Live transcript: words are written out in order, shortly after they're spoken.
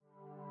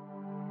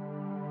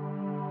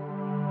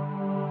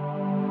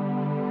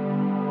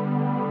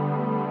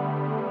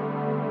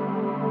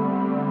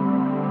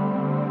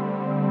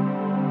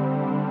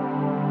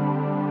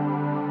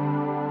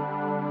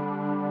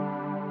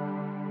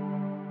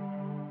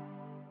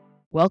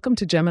Welcome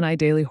to Gemini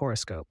Daily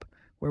Horoscope,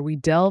 where we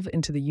delve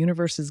into the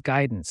universe's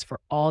guidance for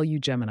all you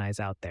Geminis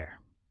out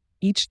there.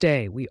 Each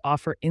day, we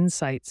offer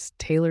insights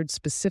tailored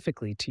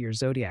specifically to your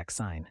zodiac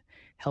sign,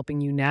 helping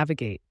you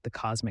navigate the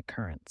cosmic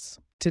currents.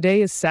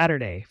 Today is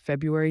Saturday,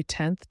 February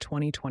 10th,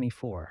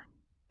 2024.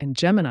 And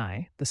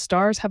Gemini, the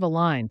stars have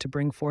aligned to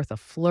bring forth a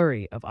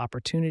flurry of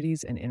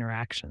opportunities and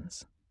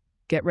interactions.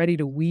 Get ready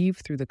to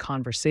weave through the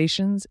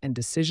conversations and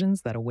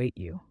decisions that await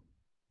you.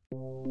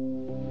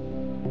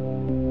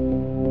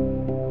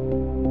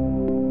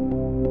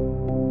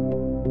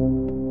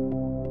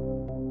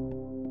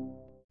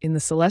 In the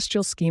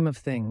celestial scheme of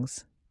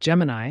things,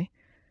 Gemini,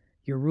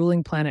 your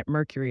ruling planet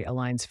Mercury,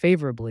 aligns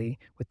favorably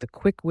with the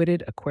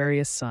quick-witted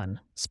Aquarius sun,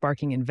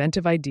 sparking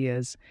inventive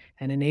ideas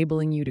and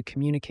enabling you to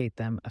communicate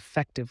them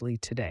effectively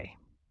today.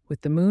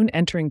 With the moon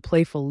entering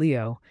playful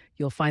Leo,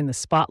 you'll find the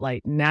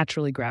spotlight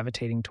naturally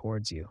gravitating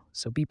towards you,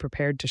 so be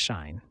prepared to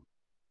shine.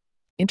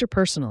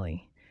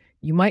 Interpersonally,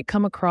 you might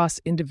come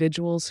across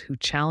individuals who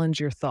challenge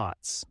your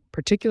thoughts,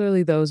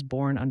 particularly those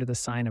born under the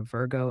sign of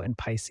Virgo and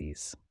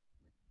Pisces.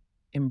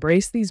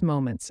 Embrace these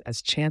moments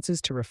as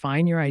chances to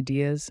refine your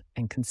ideas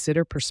and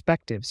consider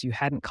perspectives you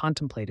hadn't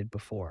contemplated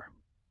before.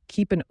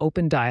 Keep an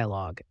open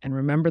dialogue and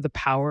remember the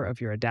power of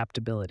your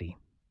adaptability.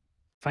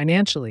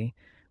 Financially,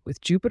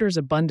 with Jupiter's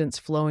abundance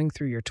flowing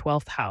through your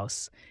 12th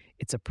house,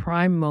 it's a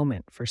prime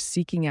moment for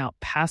seeking out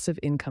passive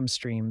income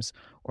streams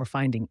or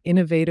finding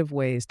innovative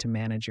ways to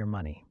manage your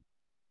money.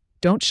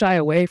 Don't shy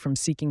away from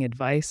seeking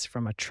advice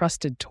from a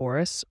trusted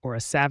Taurus or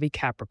a savvy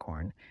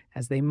Capricorn,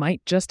 as they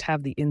might just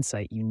have the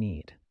insight you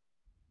need.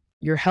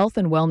 Your health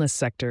and wellness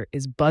sector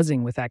is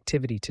buzzing with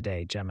activity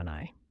today,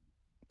 Gemini.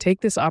 Take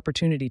this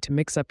opportunity to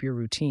mix up your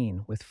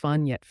routine with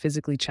fun yet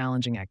physically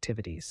challenging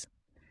activities.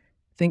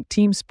 Think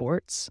team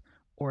sports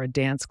or a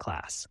dance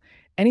class,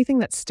 anything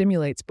that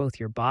stimulates both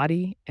your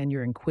body and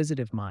your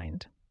inquisitive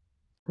mind.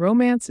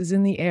 Romance is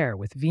in the air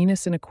with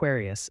Venus in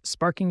Aquarius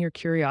sparking your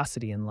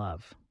curiosity and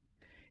love.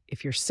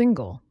 If you're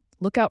single,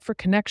 look out for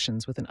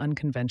connections with an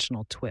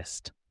unconventional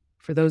twist.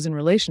 For those in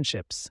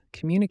relationships,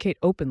 communicate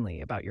openly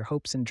about your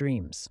hopes and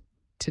dreams.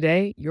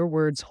 Today, your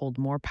words hold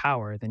more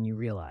power than you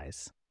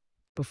realize.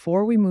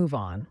 Before we move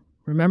on,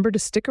 remember to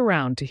stick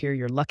around to hear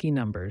your lucky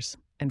numbers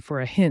and for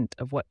a hint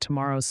of what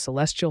tomorrow's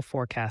celestial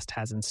forecast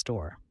has in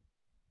store.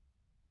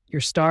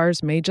 Your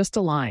stars may just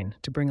align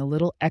to bring a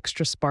little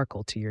extra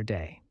sparkle to your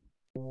day.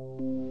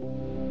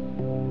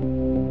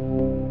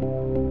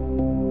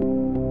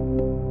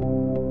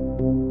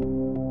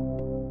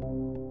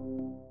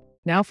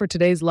 Now for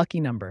today's lucky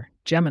number,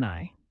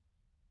 Gemini.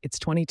 It's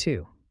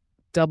 22.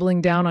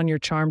 Doubling down on your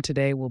charm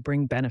today will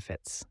bring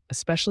benefits,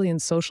 especially in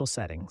social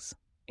settings.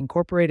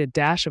 Incorporate a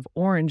dash of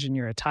orange in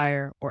your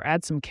attire or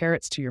add some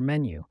carrots to your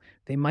menu.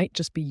 They might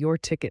just be your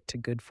ticket to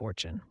good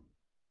fortune.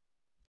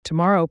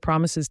 Tomorrow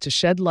promises to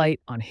shed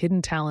light on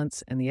hidden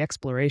talents and the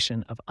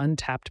exploration of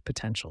untapped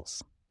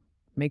potentials.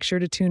 Make sure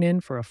to tune in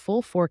for a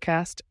full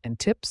forecast and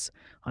tips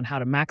on how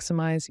to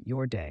maximize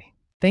your day.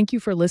 Thank you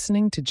for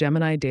listening to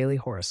Gemini Daily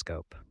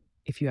Horoscope.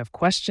 If you have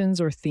questions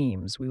or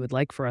themes we would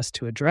like for us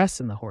to address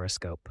in the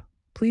horoscope,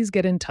 please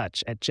get in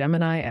touch at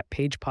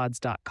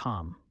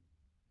gemini@pagepods.com.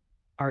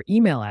 Our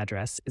email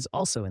address is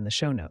also in the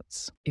show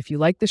notes. If you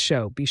like the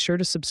show, be sure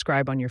to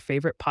subscribe on your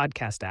favorite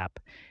podcast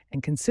app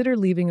and consider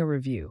leaving a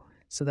review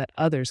so that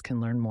others can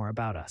learn more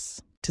about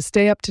us. To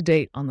stay up to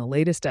date on the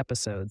latest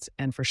episodes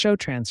and for show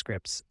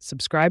transcripts,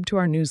 subscribe to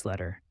our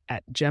newsletter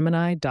at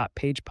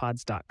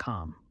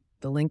gemini.pagepods.com.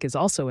 The link is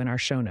also in our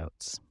show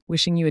notes.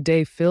 Wishing you a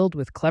day filled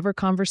with clever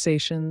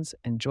conversations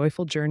and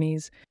joyful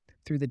journeys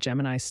through the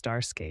Gemini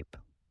starscape.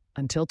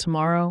 Until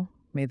tomorrow,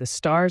 may the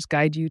stars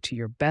guide you to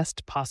your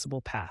best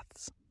possible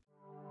paths.